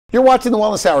You're watching the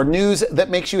Wellness Hour, news that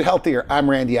makes you healthier. I'm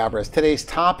Randy Alvarez. Today's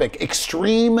topic,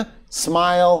 extreme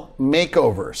smile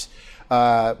makeovers.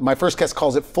 My first guest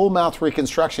calls it full mouth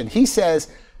reconstruction. He says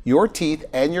your teeth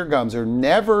and your gums are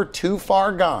never too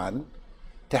far gone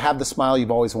to have the smile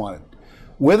you've always wanted.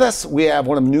 With us, we have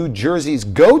one of New Jersey's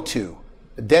go-to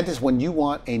dentists when you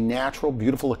want a natural,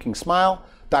 beautiful looking smile,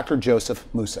 Dr. Joseph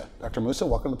Moussa. Dr. Moussa,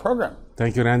 welcome to the program.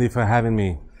 Thank you, Randy, for having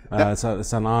me. It's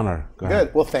an honor. Go ahead.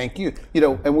 Good. Well, thank you. You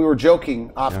know, and we were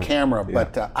joking off camera,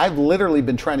 but I've literally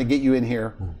been trying to get you in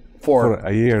here for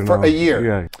a year.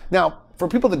 Yeah. Now, for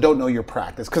people that don't know your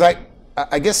practice, because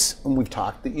I guess when we've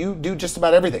talked that you do just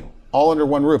about everything, all under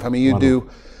one roof. I mean, you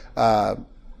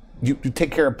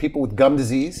take care of people with gum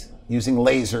disease using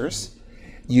lasers.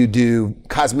 You do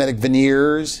cosmetic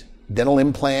veneers, dental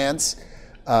implants,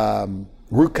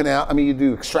 root canal. I mean, you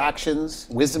do extractions,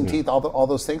 wisdom teeth, all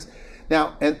those things.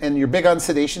 Now, and you're big on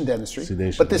sedation dentistry,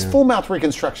 but this full mouth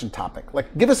reconstruction topic,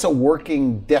 like, give us a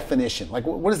working definition. Like,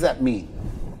 what does that mean?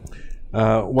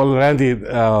 Well, Randy,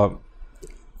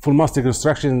 full mouth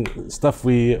reconstruction stuff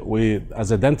we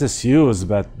as a dentist use,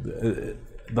 but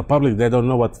the public, they don't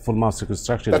know what full mouth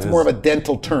reconstruction is. That's more of a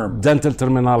dental term. Dental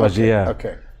terminology, yeah.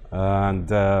 Okay. And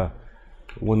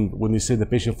when you say the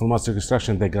patient full mouth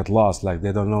reconstruction, they get lost. Like,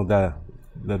 they don't know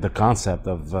the concept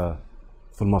of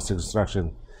full mouth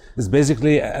reconstruction. It's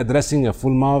basically addressing a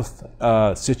full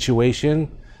mouth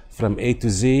situation from A to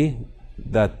Z,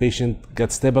 that patient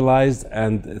gets stabilized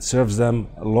and it serves them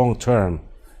long term,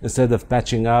 instead of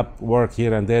patching up work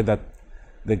here and there that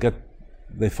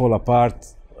they fall apart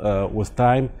with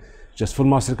time. Just full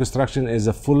mouth reconstruction is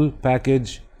a full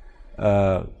package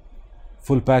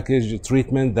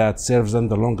treatment that serves them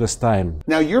the longest time.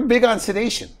 Now, you're big on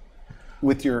sedation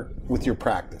with your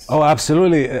practice. Oh,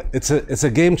 absolutely. It's a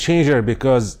game changer,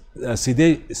 because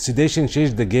sedation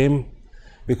changed the game,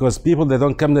 because people, they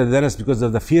don't come to the dentist because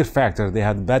of the fear factor. They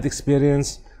had bad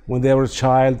experience when they were a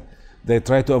child. They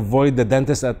try to avoid the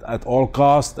dentist at all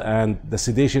costs, and the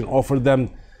sedation offered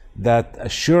them that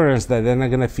assurance that they're not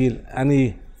going to feel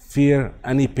any fear,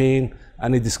 any pain,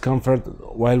 any discomfort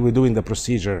while we're doing the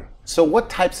procedure. So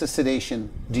what types of sedation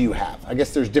do you have? I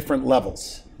guess there's different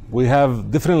levels. We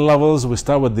have different levels. We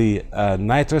start with the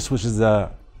nitrous, which is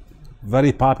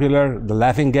very popular, the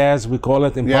laughing gas, we call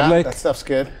it in public. Yeah, that stuff's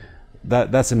good.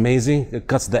 That's amazing. It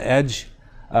cuts the edge.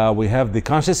 We have the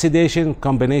conscious sedation,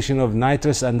 combination of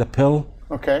nitrous and the pill.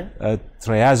 Okay.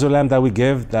 Triazolam that we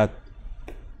give, that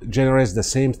generates the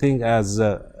same thing as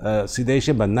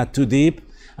sedation, but not too deep.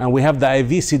 And we have the IV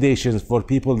sedations for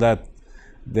people that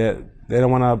they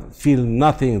don't want to feel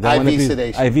nothing. They want to feel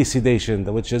sedation. IV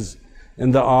sedation, which is in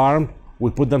the arm.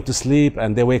 We put them to sleep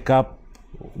and they wake up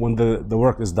when the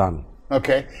work is done.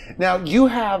 Okay. Now, you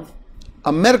have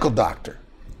a medical doctor,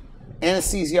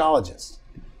 anesthesiologist,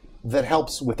 that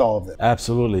helps with all of this.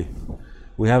 Absolutely.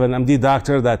 We have an MD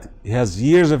doctor that has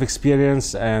years of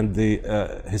experience, and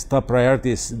his top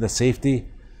priority is the safety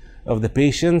of the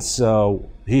patients. So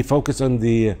he focuses on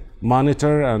the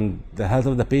monitor and the health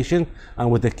of the patient, and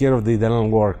with the care of the dental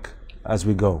work as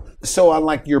we go. So on,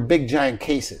 like, your big giant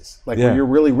cases, like where you're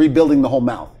really rebuilding the whole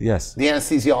mouth, yes, the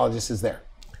anesthesiologist is there.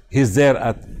 He's there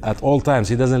at all times.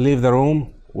 He doesn't leave the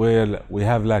room. We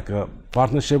have like a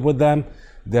partnership with them.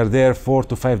 They're there 4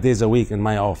 to 5 days a week in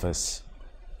my office,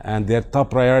 and their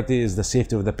top priority is the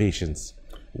safety of the patients.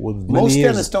 Most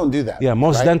dentists don't do that. Yeah,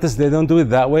 most dentists, they don't do it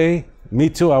that way. Me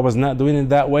too, I was not doing it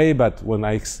that way, but when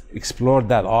I explored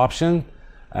that option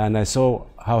and I saw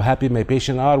how happy my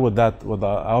patients are with the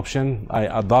option, I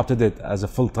adopted it as a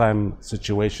full-time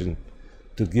situation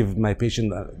to give my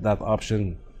patient that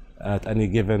option at any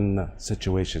given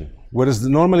situation. What is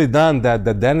normally done, that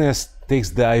the dentist takes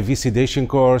the IV sedation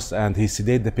course and he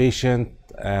sedates the patient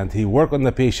and he works on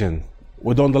the patient.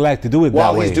 We don't like to do it that way.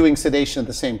 While he's doing sedation at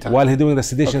the same time. While he's doing the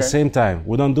sedation at the same time.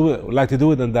 We don't like to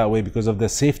do it in that way because of the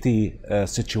safety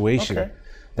situation. Okay.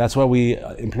 That's why we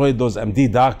employed those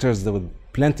MD doctors with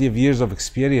plenty of years of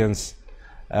experience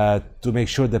to make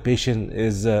sure the patient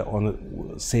is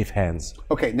on safe hands.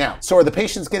 Okay, now, so are the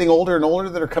patients getting older and older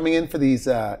that are coming in for these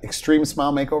extreme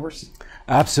smile makeovers?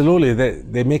 Absolutely.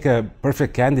 They make a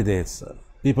perfect candidates.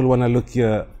 People want to look,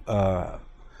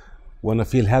 want to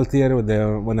feel healthier, they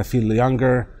want to feel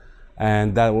younger,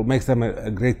 and that makes them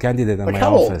a great candidate in my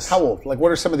office. How old? Like,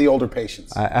 what are some of the older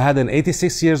patients? I had an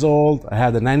 86 years old, I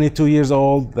had a 92 years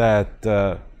old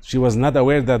that she was not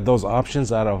aware that those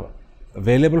options are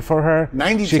available for her.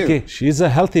 92. She's a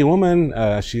healthy woman.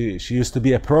 She used to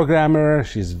be a programmer.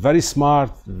 She's very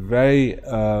smart,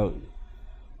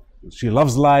 she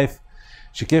loves life.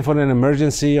 She came for an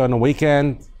emergency on a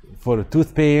weekend for a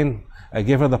tooth pain, I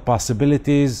gave her the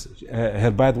possibilities.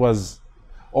 Her bite was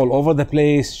all over the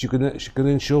place. She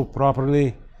couldn't chew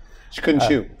properly. She couldn't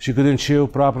chew. She couldn't chew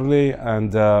properly,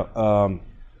 and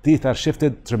teeth are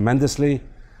shifted tremendously.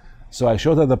 So I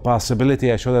showed her the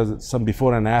possibility. I showed her some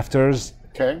before and afters.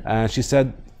 Okay. And she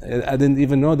said, I didn't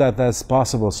even know that that's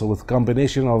possible. So with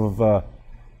combination of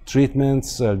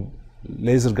treatments,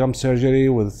 laser gum surgery,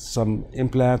 with some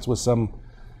implants, with some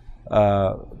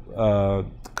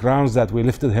crowns that we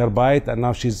lifted her bite, and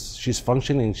now she's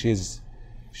functioning. She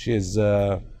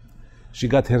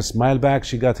got her smile back.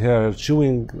 She got her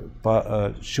chewing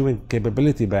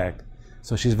capability back.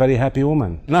 So she's a very happy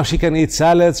woman. Now she can eat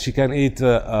salads. She can eat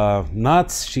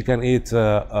nuts. She can eat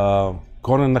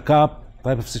corn in the cup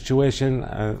type of situation.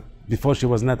 Before she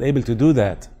was not able to do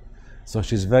that. So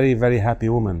she's very, very happy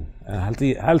woman, a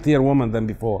healthier woman than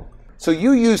before. So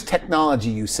you use technology,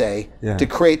 you say, to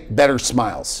create better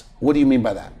smiles. What do you mean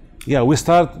by that? Yeah, we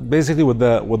start basically with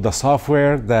the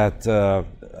software that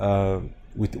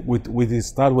we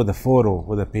start with a photo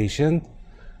with a patient,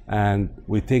 and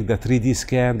we take the 3D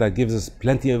scan that gives us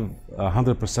plenty of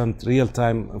 100%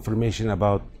 real-time information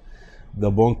about the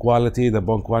bone quality, the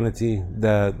bone quantity,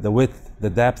 the width, the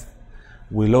depth.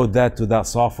 We load that to that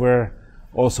software.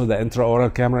 Also the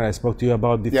intraoral camera I spoke to you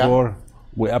about before. Yeah.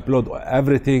 We upload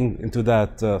everything into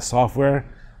that software,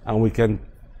 and we can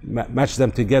match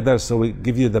them together, so we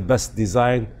give you the best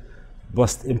design,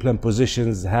 best implant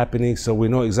positions happening, so we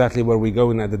know exactly where we're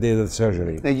going at the day of the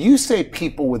surgery. Now you say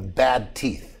people with bad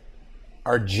teeth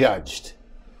are judged.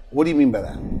 What do you mean by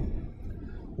that?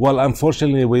 Well,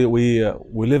 unfortunately, we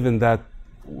live in that,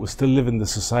 we still live in the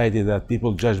society that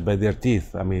people judge by their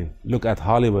teeth. I mean, look at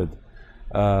Hollywood.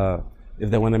 If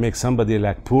they want to make somebody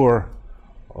like poor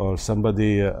or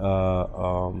somebody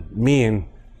mean,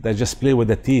 they just play with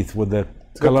the teeth, with the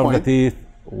color of the teeth,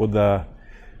 with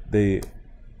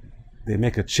they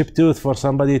make a chip tooth for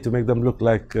somebody to make them look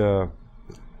like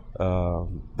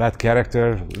bad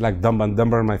character, like Dumb and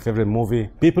Dumber, my favorite movie.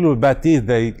 People with bad teeth,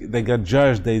 they get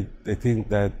judged. They think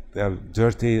that they're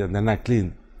dirty and they're not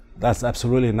clean. That's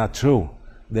absolutely not true.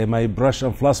 They might brush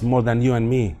and floss more than you and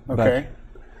me. Okay. But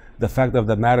the fact of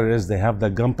the matter is they have the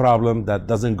gum problem that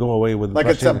doesn't go away with like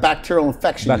brushing. It's a bacterial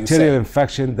infection. Bacterial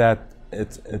infection that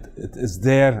it is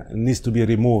there and needs to be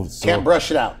removed. So can't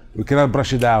brush it out. We cannot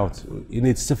brush it out. You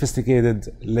need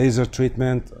sophisticated laser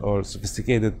treatment or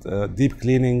sophisticated deep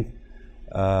cleaning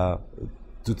to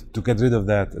get rid of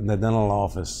that in the dental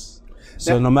office.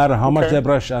 So no matter how much they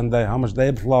brush and how much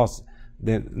they floss,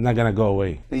 they're not gonna go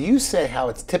away. Now you say how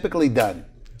it's typically done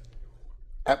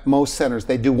at most centers.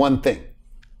 They do one thing.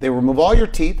 They remove all your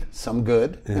teeth, some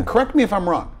good, and correct me if I'm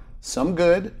wrong, some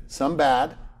good, some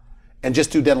bad, and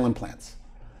just do dental implants.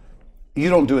 You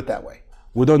don't do it that way.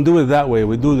 We don't do it that way.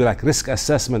 We do like risk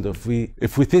assessment. If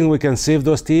we think we can save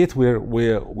those teeth,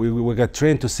 we get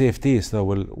trained to save teeth. So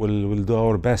we'll do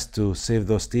our best to save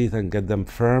those teeth and get them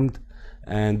firmed,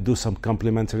 and do some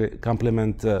complement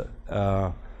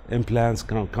implants,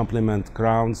 complement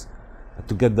crowns,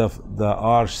 to get the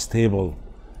arch stable.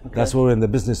 Okay. That's what we're in the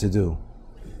business to do.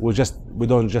 We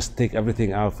don't just take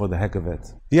everything out for the heck of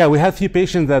it. Yeah, we had few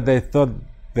patients that they thought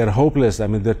they're hopeless. I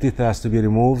mean, their teeth has to be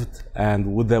removed,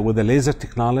 and with the laser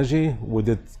technology, we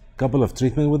did a couple of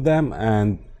treatments with them,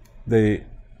 and they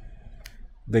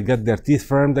got their teeth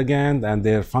firmed again, and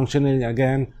they're functioning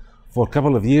again for a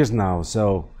couple of years now.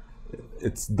 So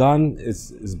it's done.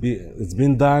 It's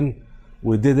been done.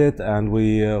 We did it, and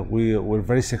we were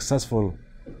very successful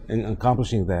in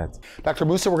accomplishing that. Dr.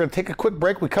 Moussa, we're going to take a quick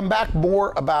break. We come back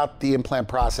more about the implant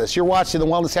process. You're watching the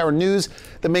Wellness Hour news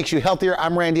that makes you healthier.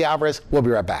 I'm Randy Alvarez. We'll be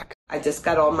right back. I just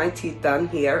got all my teeth done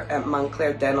here at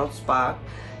Montclair Dental Spa.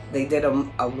 They did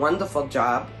a wonderful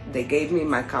job. They gave me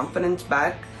my confidence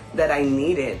back that I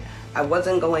needed. I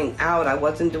wasn't going out. I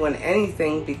wasn't doing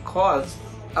anything because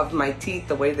of my teeth,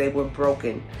 the way they were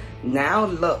broken. Now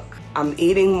look, I'm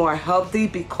eating more healthy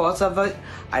because of it.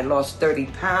 I lost 30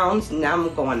 pounds. Now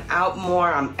I'm going out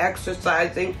more. I'm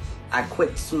exercising. I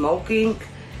quit smoking.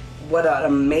 What an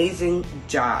amazing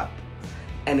job.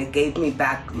 And it gave me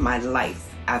back my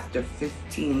life after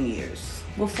 15 years.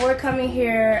 Before coming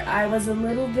here, I was a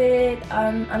little bit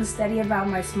unsteady about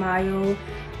my smile.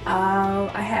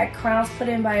 I had crowns put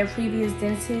in by a previous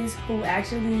dentist who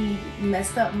actually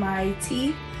messed up my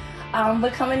teeth.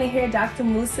 But coming in here, Dr.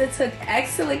 Moussa took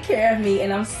excellent care of me,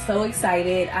 and I'm so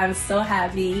excited. I'm so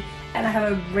happy, and I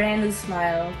have a brand new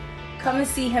smile. Come and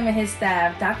see him and his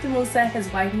staff. Dr. Moussa,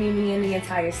 his wife, me, and the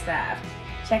entire staff.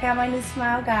 Check out my new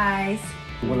smile, guys.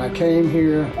 When I came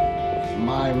here,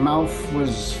 my mouth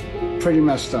was pretty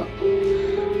messed up.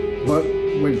 But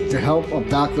with the help of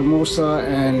Dr. Moussa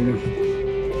and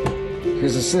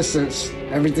his assistance,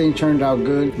 everything turned out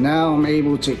good. Now I'm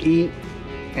able to eat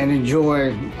and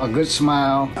enjoy a good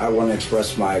smile. I want to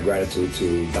express my gratitude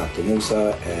to Dr.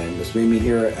 Moussa and Ms. Mimi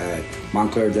here at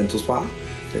Montclair Dental Spa,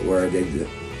 where they did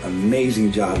an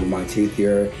amazing job with my teeth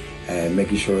here and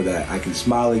making sure that I can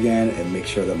smile again and make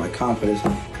sure that my confidence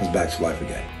comes back to life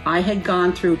again. I had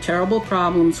gone through terrible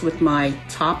problems with my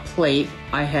top plate.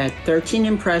 I had 13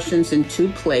 impressions in 2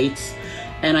 plates,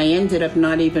 and I ended up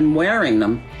not even wearing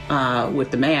them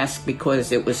with the mask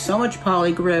because it was so much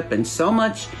polygrip and so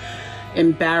much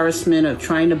embarrassment of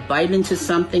trying to bite into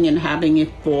something and having it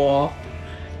fall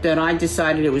that I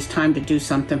decided it was time to do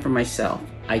something for myself.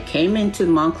 I came into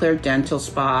Montclair Dental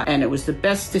Spa and it was the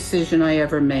best decision I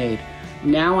ever made.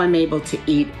 Now I'm able to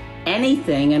eat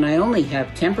anything, and I only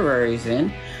have temporaries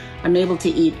in. I'm able to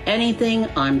eat anything,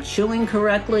 I'm chewing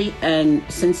correctly, and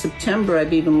since September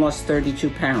I've even lost 32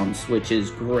 pounds, which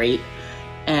is great.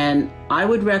 And I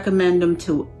would recommend them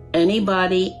to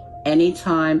anybody,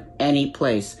 anytime, any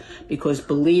place, because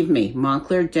believe me,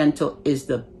 Montclair Dental is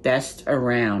the best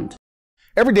around.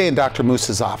 Every day in Dr.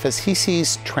 Moussa's office, he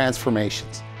sees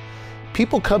transformations.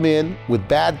 People come in with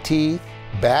bad teeth,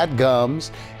 bad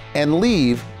gums, and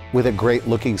leave with a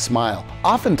great-looking smile,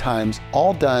 oftentimes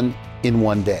all done in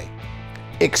one day.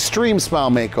 Extreme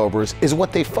Smile Makeovers is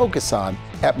what they focus on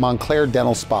at Montclair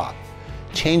Dental Spa.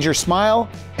 Change your smile,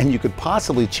 and you could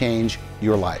possibly change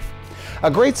your life.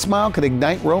 A great smile can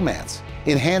ignite romance,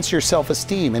 enhance your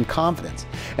self-esteem and confidence,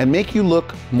 and make you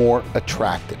look more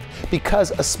attractive,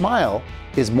 because a smile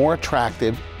is more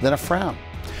attractive than a frown.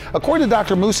 According to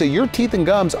Dr. Moussa, your teeth and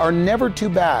gums are never too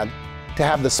bad to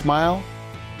have the smile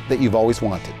that you've always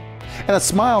wanted. And a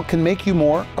smile can make you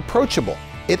more approachable.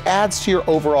 It adds to your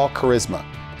overall charisma.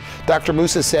 Dr.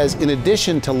 Moussa says in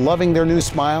addition to loving their new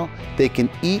smile, they can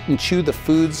eat and chew the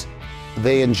foods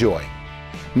they enjoy.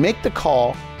 Make the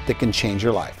call that can change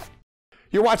your life.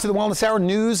 You're watching the Wellness Hour,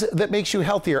 news that makes you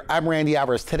healthier. I'm Randy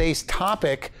Alvarez. Today's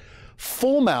topic,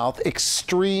 full mouth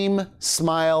extreme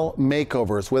smile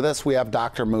makeovers. With us, we have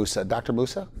Dr. Moussa. Dr.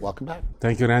 Moussa, welcome back.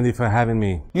 Thank you, Randy, for having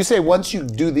me. You say once you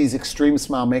do these extreme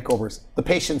smile makeovers, the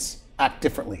patients act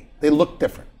differently. They look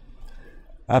different.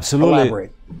 Absolutely.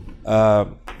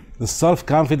 Elaborate. The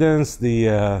self-confidence,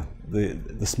 the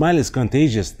smile is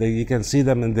contagious. You can see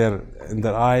them in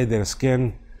their eye, their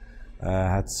skin.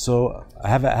 I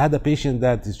had a patient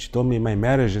that she told me my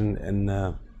marriage in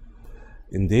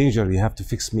danger. You have to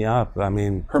fix me up. I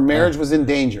mean, her marriage was in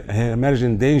danger. Her marriage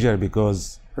in danger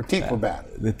because her teeth were bad.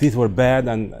 The teeth were bad,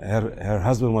 and her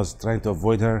husband was trying to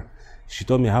avoid her. She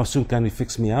told me, "How soon can you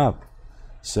fix me up?"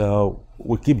 So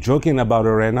we keep joking about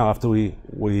her right now. After we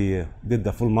did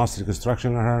the full mouth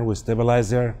reconstruction on her, we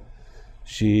stabilized her.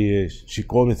 She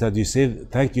called me and said,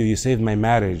 "Thank you, you saved my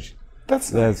marriage."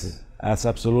 That's nice. That's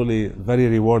absolutely very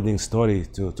rewarding story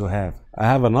to have. I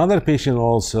have another patient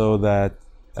also that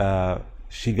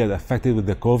she got affected with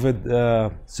the COVID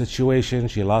situation.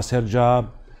 She lost her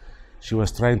job. She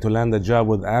was trying to land a job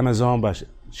with Amazon, but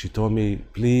she told me,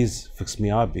 "Please fix me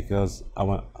up because I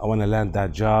want to land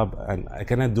that job and I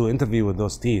cannot do interview with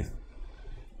those teeth.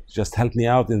 Just help me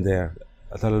out in there."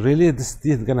 I thought, "Really, this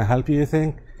teeth gonna help you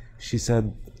think?" She said,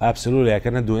 "Absolutely, I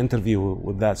cannot do interview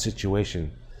with that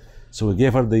situation." So we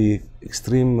gave her the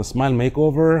extreme smile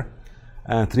makeover,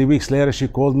 and 3 weeks later she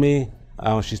called me.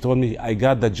 She told me, "I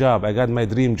got the job. I got my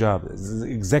dream job,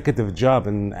 executive job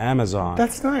in Amazon.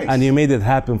 That's nice. And you made it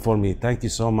happen for me. Thank you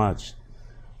so much."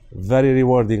 Very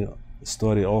rewarding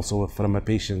story also from a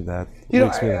patient that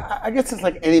makes me. I guess it's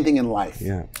like anything in life.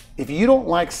 Yeah. If you don't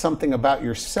like something about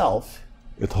yourself,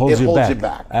 it holds you back.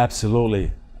 back.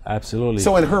 Absolutely, absolutely.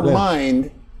 So in her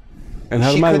mind,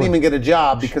 she couldn't even get a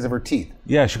job because of her teeth.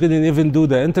 Yeah, she couldn't even do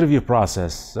the interview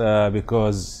process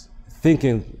because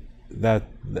thinking that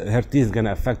her teeth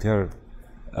gonna affect her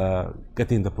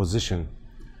getting the position.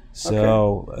 So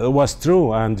it was true,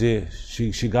 and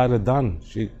she got it done.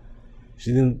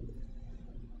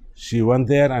 She went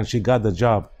there and she got the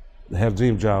job, her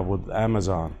dream job with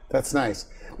Amazon. That's nice.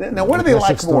 Now, what do they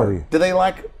like more? Do they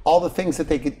like all the things that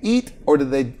they could eat, or do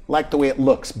they like the way it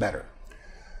looks better?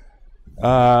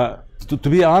 To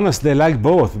be honest, they like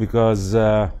both because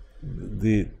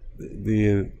the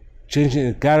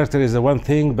changing character is the one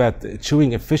thing, but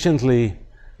chewing efficiently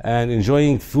and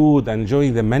enjoying food and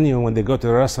enjoying the menu when they go to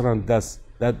a restaurant,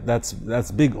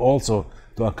 that's big also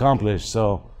to accomplish. So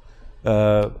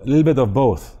a little bit of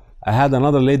both. I had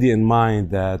another lady in mind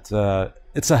that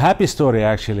it's a happy story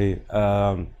actually.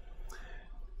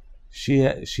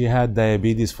 She had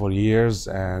diabetes for years,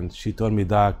 and she told me,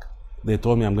 "Doc, they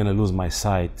told me I'm going to lose my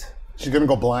sight." She's going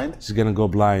to go blind? She's going to go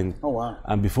blind. Oh, wow.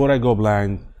 And before I go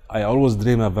blind, I always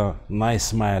dream of a nice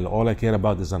smile. All I care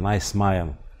about is a nice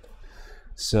smile.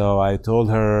 So I told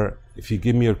her, if you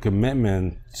give me your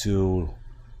commitment to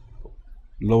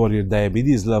lower your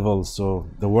diabetes level so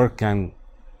the work can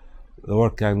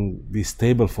be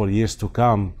stable for years to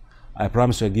come, I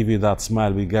promise you I'll give you that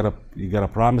smile. You gotta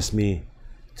promise me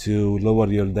to lower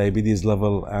your diabetes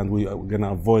level, and we're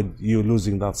gonna avoid you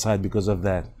losing that sight because of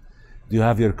that. Do you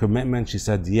have your commitment? She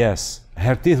said yes.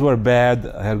 Her teeth were bad,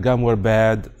 her gum were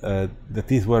bad, the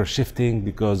teeth were shifting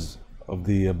because of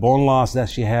the bone loss that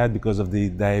she had because of the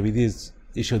diabetes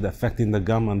issue affecting the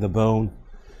gum and the bone.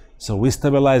 So we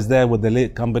stabilized that with the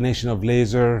combination of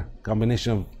laser,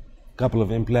 combination of couple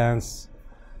of implants,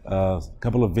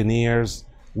 couple of veneers.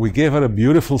 We gave her a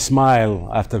beautiful smile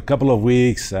after a couple of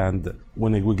weeks, and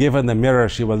when we gave her in the mirror,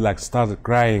 she was like started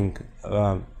crying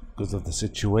because of the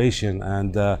situation,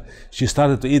 and she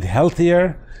started to eat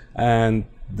healthier, and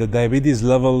the diabetes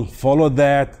level followed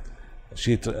that.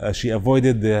 She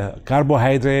avoided the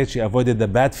carbohydrates, she avoided the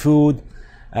bad food,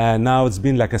 and now it's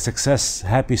been like a success,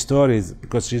 happy story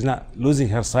because she's not losing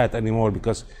her sight anymore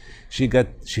because she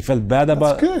felt bad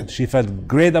about, she felt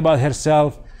great about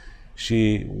herself.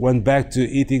 She went back to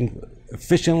eating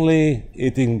efficiently,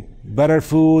 eating better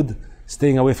food,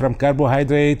 staying away from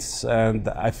carbohydrates, and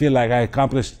I feel like I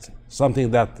accomplished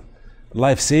something that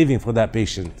life-saving for that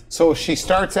patient. So she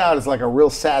starts out as like a real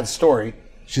sad story.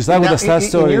 She started with a sad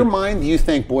story. In your mind, you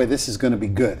think, boy, this is going to be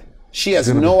good. She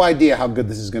has no idea how good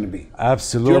this is going to be.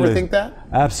 Absolutely. Do you ever think that?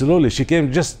 Absolutely. She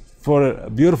came just for a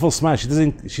beautiful smile. She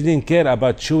didn't care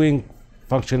about chewing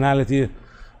functionality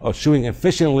or chewing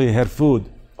efficiently her food.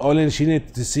 All she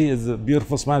needed to see is a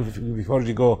beautiful smile before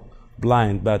she go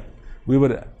blind. But we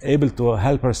were able to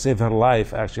help her save her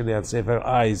life actually and save her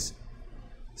eyes.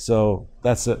 So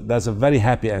that's a very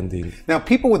happy ending. Now,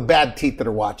 people with bad teeth that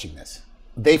are watching this,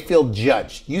 they feel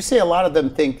judged. You say a lot of them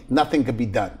think nothing could be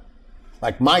done.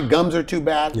 Like, my gums are too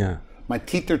bad, my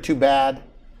teeth are too bad,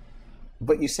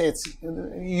 but you say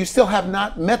you still have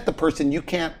not met the person you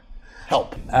can't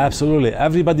help. Absolutely.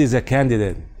 Everybody is a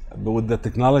candidate. But with the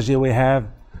technology we have,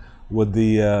 with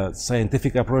the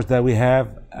scientific approach that we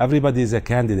have, everybody is a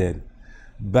candidate.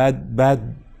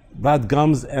 Bad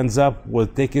gums ends up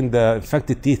with taking the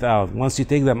infected teeth out. Once you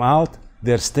take them out,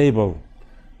 they're stable.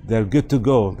 They're good to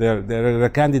go. They're a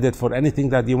candidate for anything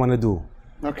that you want to do.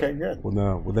 Okay, good.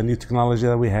 With the new technology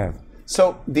that we have.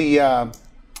 So in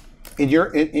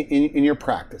your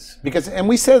practice, and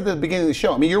we said at the beginning of the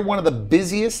show, I mean, you're one of the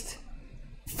busiest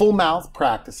full mouth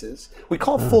practices. We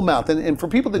call it full mouth, and for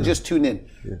people that just tune in,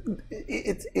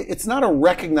 it's not a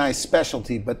recognized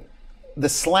specialty, but the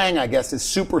slang, I guess, is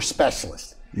super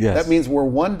specialist. Yes. That means where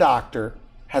one doctor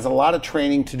has a lot of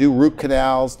training to do root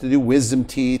canals, to do wisdom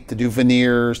teeth, to do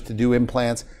veneers, to do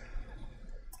implants.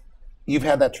 You've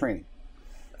had that training.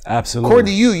 Absolutely. According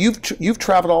to you, you've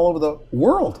traveled all over the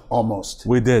world almost.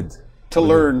 We did. To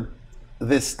learn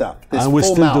this stuff. This and we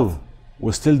full still mouth. do.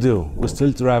 We still do. We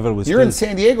still travel. You're in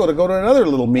San Diego to go to another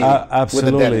little meeting with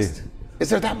a dentist. Is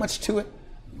there that much to it?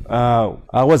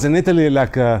 I was in Italy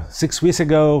like 6 weeks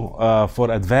ago for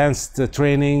advanced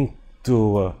training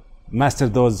to master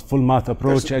those full mouth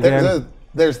approach again.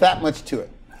 There's that much to it.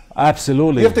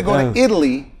 Absolutely. You have to go to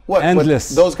Italy. Endless.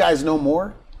 Those guys know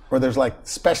more? Or there's like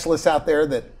specialists out there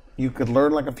that you could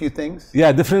learn like a few things?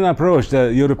 Yeah, different approach.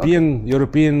 The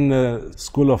European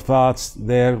school of thoughts,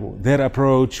 their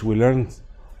approach. We learned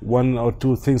one or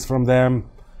two things from them,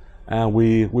 and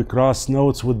we cross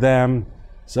notes with them.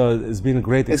 So it's been a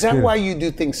great experience. Is that why you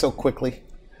do things so quickly?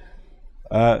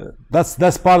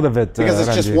 That's part of it. Because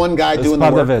it's just one guy doing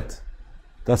the work. work.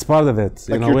 That's part of it. That's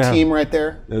part of it. Like your team right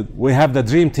there? We have the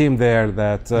dream team there.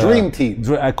 Dream team.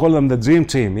 I call them the dream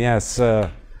team. Yes.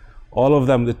 All of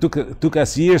them. It took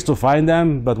us years to find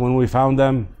them, but when we found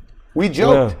them, we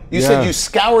joked. You said you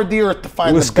scoured the earth to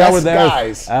find the best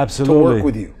guys to work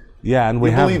with you. Yeah, and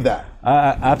we believe that.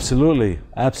 Absolutely.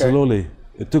 Okay.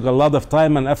 It took a lot of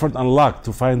time and effort and luck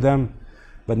to find them,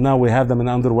 but now we have them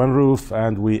under one roof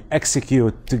and we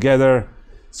execute together,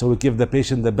 so we give the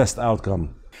patient the best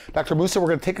outcome. Dr. Moussa, we're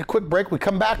going to take a quick break. We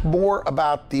come back more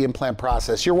about the implant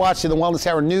process. You're watching the Wellness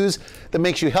Hour news that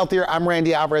makes you healthier. I'm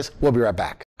Randy Alvarez. We'll be right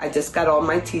back. I just got all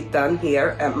my teeth done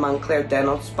here at Montclair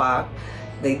Dental Spa.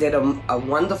 They did a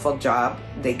wonderful job.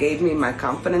 They gave me my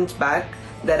confidence back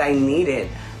that I needed.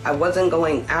 I wasn't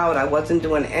going out. I wasn't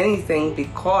doing anything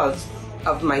because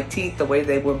of my teeth, the way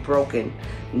they were broken.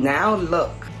 Now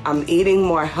look, I'm eating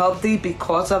more healthy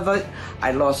because of it.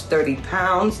 I lost 30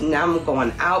 pounds. Now I'm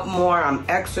going out more. I'm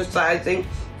exercising.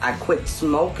 I quit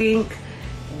smoking.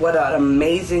 What an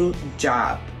amazing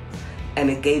job. And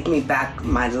it gave me back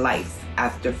my life.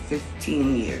 after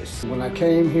 15 years. When I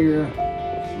came here,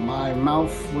 my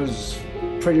mouth was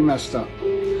pretty messed up.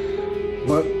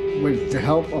 But with the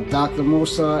help of Dr.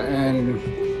 Moussa and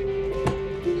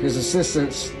his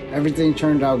assistants, everything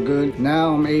turned out good.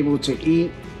 Now I'm able to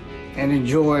eat and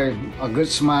enjoy a good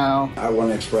smile. I want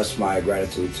to express my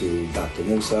gratitude to Dr.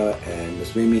 Moussa and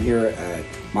Ms. Mimi here at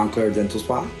Montclair Dental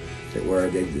Spa, where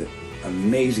they did an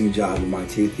amazing job with my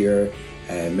teeth here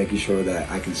and making sure that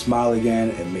I can smile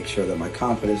again and make sure that my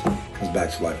confidence comes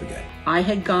back to life again. I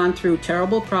had gone through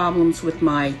terrible problems with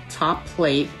my top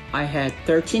plate. I had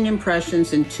 13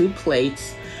 impressions in 2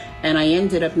 plates, and I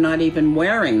ended up not even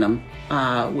wearing them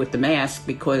with the mask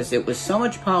because it was so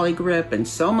much polygrip and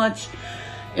so much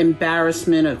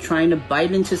embarrassment of trying to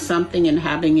bite into something and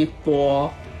having it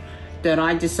fall that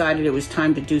I decided it was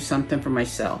time to do something for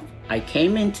myself. I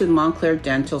came into Montclair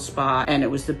Dental Spa and it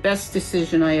was the best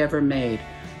decision I ever made.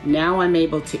 Now I'm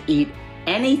able to eat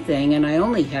anything, and I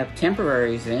only have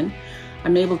temporaries in.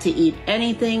 I'm able to eat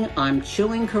anything, I'm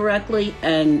chewing correctly,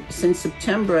 and since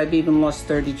September I've even lost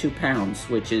 32 pounds,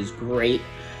 which is great.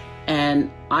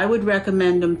 And I would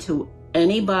recommend them to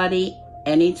anybody,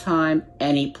 anytime,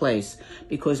 any place,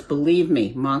 because believe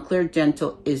me, Montclair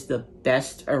Dental is the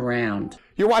best around.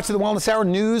 You're watching the Wellness Hour,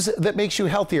 news that makes you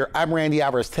healthier. I'm Randy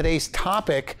Alvarez. Today's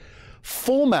topic,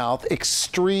 full mouth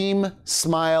extreme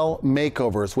smile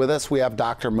makeovers. With us, we have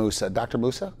Dr. Moussa. Dr.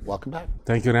 Moussa, welcome back.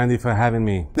 Thank you, Randy, for having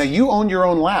me. Now, you own your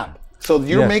own lab. So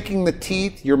you're Yes. making the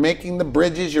teeth, you're making the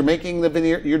bridges, you're making the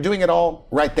veneer, you're doing it all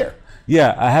right there.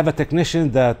 Yeah, I have a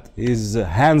technician that is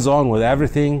hands-on with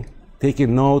everything,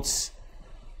 taking notes.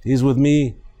 He's with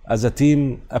me as a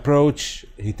team approach.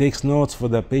 He takes notes for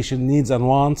the patient needs and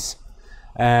wants.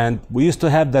 And we used to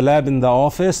have the lab in the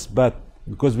office, but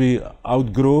because we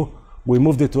outgrew, we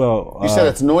moved it to a... You said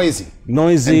it's noisy.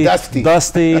 Noisy, and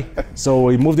dusty. So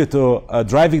we moved it to a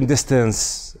driving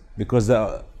distance because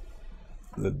the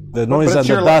noise and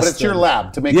the dust. But it's your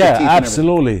lab to make your Yeah, teeth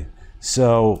absolutely.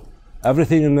 So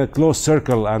everything in a close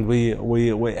circle, and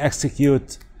we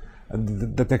execute.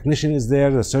 The technician is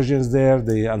there, the surgeon is there,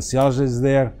 the anesthesiologist is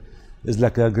there. It's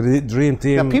like a dream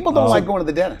team. Now, people don't like going to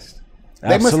the dentist. They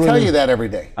must Absolutely. tell you that every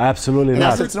day. Absolutely Now,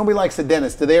 not. since nobody likes the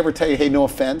dentist, do they ever tell you, hey, no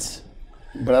offense,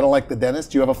 but I don't like the dentist?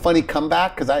 Do you have a funny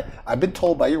comeback? Because I've been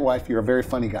told by your wife you're a very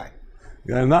funny guy.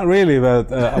 Yeah, not really,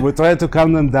 but we try to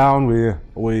calm them down.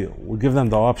 We give them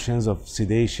the options of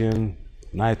sedation,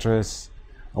 nitrous.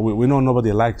 We know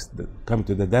nobody likes coming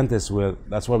to the dentist.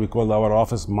 That's why we call our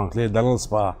office Montclair Dental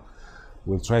Spa.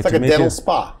 We'll try It's to like a make dental it,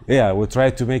 spa. Yeah, we try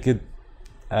to make it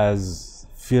as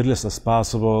fearless as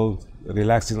possible,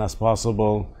 relaxing as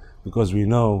possible, because we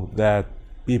know that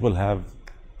people have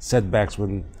setbacks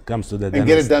when it comes to the dentist. And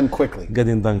get it done quickly.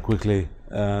 Getting done quickly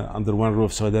under one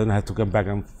roof, so they don't have to come back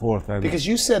and forth. Because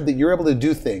you said that you're able to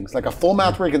do things like a full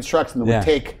mouth reconstruction that would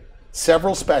take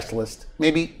several specialists,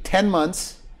 maybe 10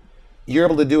 months, you're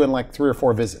able to do in like 3 or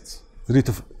 4 visits. Three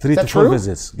to four true?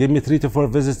 visits. Give me 3 to 4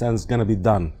 visits and it's going to be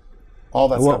done. All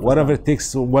that stuff. Whatever it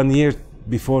takes 1 year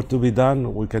before to be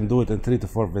done, we can do it in 3 to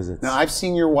 4 visits. Now, I've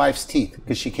seen your wife's teeth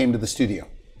because she came to the studio.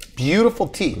 Beautiful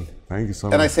teeth. Thank you so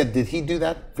much. And I said, did he do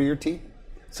that for your teeth?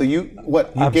 So you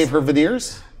gave her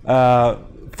veneers?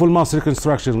 Full mouth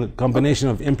reconstruction, combination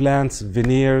of implants,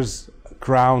 veneers,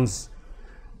 crowns.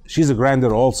 She's a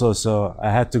grinder also, so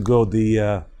I had to go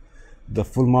the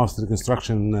full mouth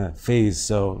reconstruction phase.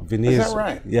 So veneers. Is that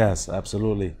right? Yes,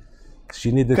 absolutely. She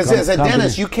needed. Because as a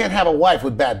dentist, you can't have a wife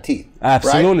with bad teeth.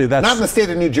 Absolutely, right? that's not in the state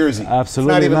of New Jersey.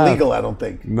 Absolutely, it's not even not legal, I don't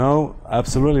think. No,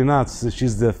 absolutely not. So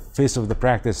she's the face of the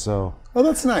practice. So. Oh,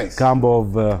 that's nice. Combo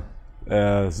of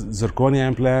zirconia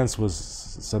implants with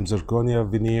some zirconia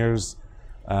veneers,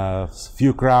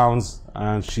 few crowns,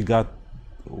 and she got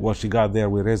what she got there.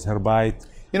 We raised her bite.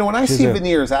 You know, when I see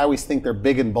veneers, I always think they're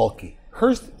big and bulky.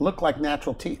 Hers look like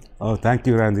natural teeth. Oh, thank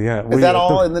you, Randy. Yeah, Is that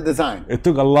all in the design? It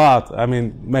took a lot. I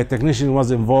mean, my technician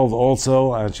was involved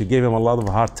also, and she gave him a lot of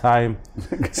hard time.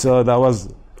 So that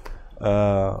was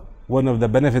one of the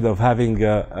benefits of having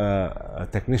a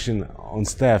technician on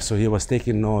staff. So he was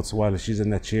taking notes while she's in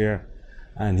the chair,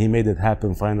 and he made it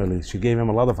happen finally. She gave him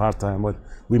a lot of hard time, but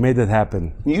we made it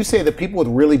happen. You say that people with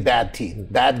really bad teeth,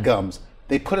 bad gums,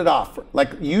 they put it off.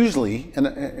 Like usually, and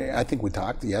I think we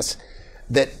talked, yes,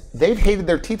 that they've hated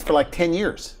their teeth for like 10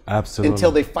 years. Absolutely.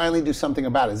 Until they finally do something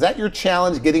about it. Is that your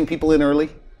challenge, getting people in early?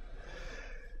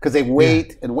 Because they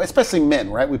wait, and especially men,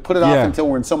 right? We put it off until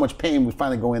we're in so much pain, we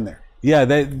finally go in there. Yeah,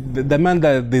 the men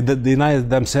that they deny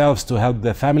themselves to help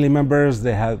their family members,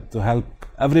 they had to help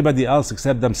everybody else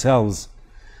except themselves.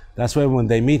 That's why when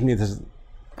they meet me,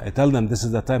 I tell them this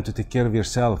is the time to take care of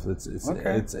yourself. It's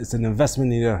an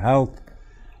investment in your health,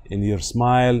 in your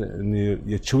smile, in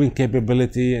your chewing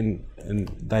capability,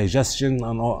 and digestion,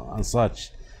 and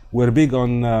such. We're big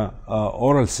on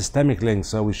oral systemic links,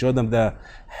 so we show them the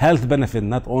health benefit,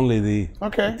 not only the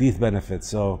teeth benefit.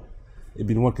 So it's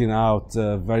been working out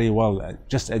very well,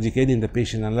 just educating the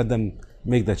patient and let them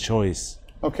make the choice.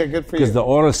 Okay, good for you. Because the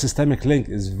oral systemic link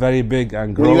is very big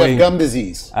and growing. Well, you have gum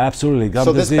disease. Absolutely, gum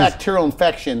disease. So this bacterial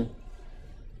infection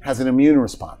has an immune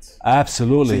response.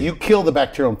 Absolutely. So you kill the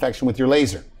bacterial infection with your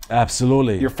laser.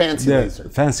 Absolutely. Your fancy laser.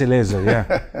 Fancy laser,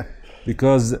 yeah.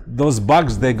 Because those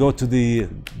bugs, they go to the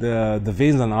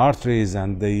veins and arteries,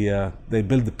 and they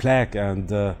build the plaque, and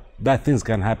bad things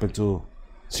can happen to.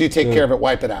 So you take care of it,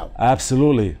 wipe it out.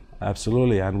 Absolutely,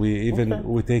 absolutely, and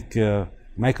we take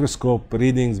microscope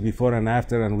readings before and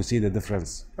after, and we see the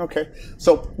difference. Okay,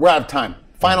 so we're out of time.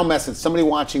 Final message: somebody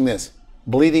watching this,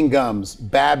 bleeding gums,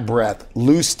 bad breath,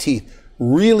 loose teeth,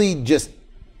 really just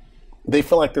they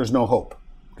feel like there's no hope,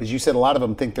 because you said a lot of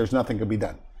them think there's nothing could be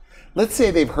done. Let's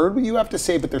say they've heard what you have to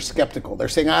say, but they're skeptical. They're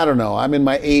saying, I don't know, I'm in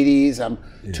my 80s, I'm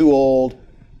too old,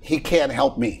 he can't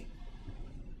help me.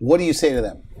 What do you say to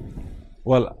them?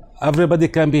 Well, everybody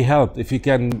can be helped. If you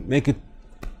can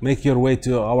make your way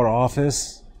to our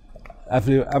office,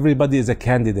 everybody is a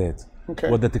candidate. Okay.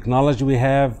 With the technology we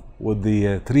have, with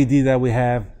the 3D that we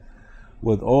have,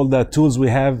 with all the tools we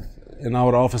have in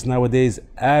our office nowadays,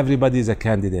 everybody is a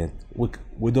candidate.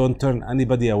 We don't turn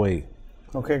anybody away.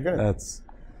 Okay, good.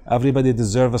 Everybody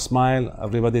deserves a smile.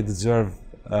 Everybody deserves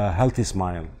a healthy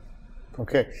smile.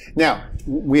 Okay. Now,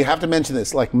 we have to mention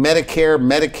this, like Medicare,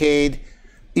 Medicaid,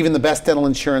 even the best dental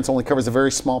insurance only covers a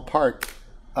very small part,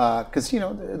 because, you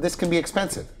know, this can be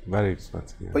expensive. Very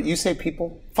expensive, yeah. But you say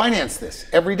people finance this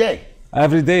every day.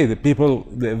 Every day, the people,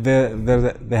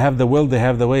 they have the will, they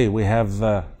have the way. We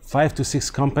have 5 to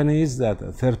 6 companies that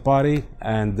are third party,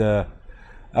 and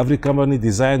every company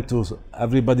designed to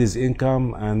everybody's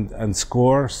income and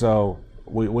score. So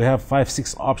we have 5,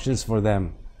 6 options for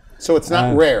them. So it's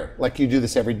not rare, like you do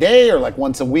this every day or like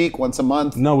once a week, once a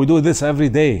month? No, we do this every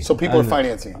day. So people are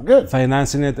financing it. Good.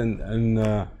 Financing it,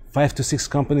 and 5 to 6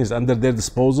 companies under their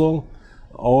disposal,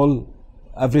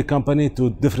 every company to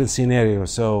different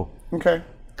scenarios. So okay.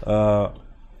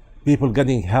 People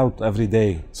getting help every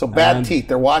day. So bad teeth,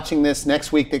 they're watching this,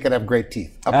 next week they could have great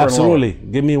teeth, upper absolutely. and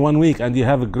lower. Give me 1 week and you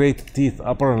have a great teeth,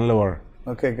 upper and lower.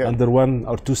 Okay, good. Under 1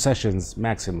 or 2 sessions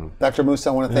maximum. Dr. Moussa,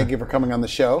 I want to thank you for coming on the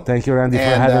show. Thank you, Randy, for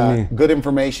having me. Good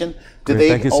information. Do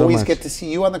they always get to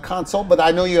see you on the consult? But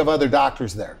I know you have other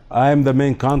doctors there. I'm the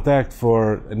main contact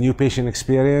for a new patient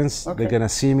experience. Okay. They're gonna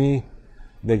see me.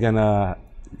 We're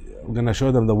gonna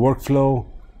show them the workflow.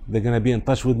 They're gonna be in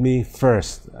touch with me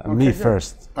first. Okay,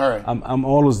 first. All right. I'm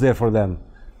always there for them,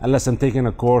 unless I'm taking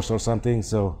a course or something.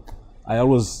 So I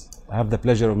always have the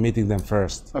pleasure of meeting them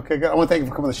first. Okay, good. I want to thank you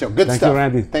for coming on the show. Good stuff. Thank you,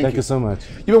 Randy. Thank you so much.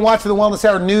 You've been watching the Wellness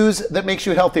Hour, news that makes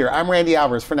you healthier. I'm Randy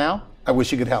Alvarez. For now, I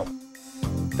wish you good health.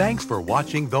 Thanks for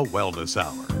watching the Wellness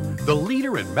Hour, the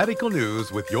leader in medical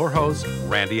news with your host,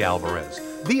 Randy Alvarez,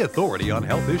 the authority on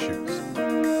health issues.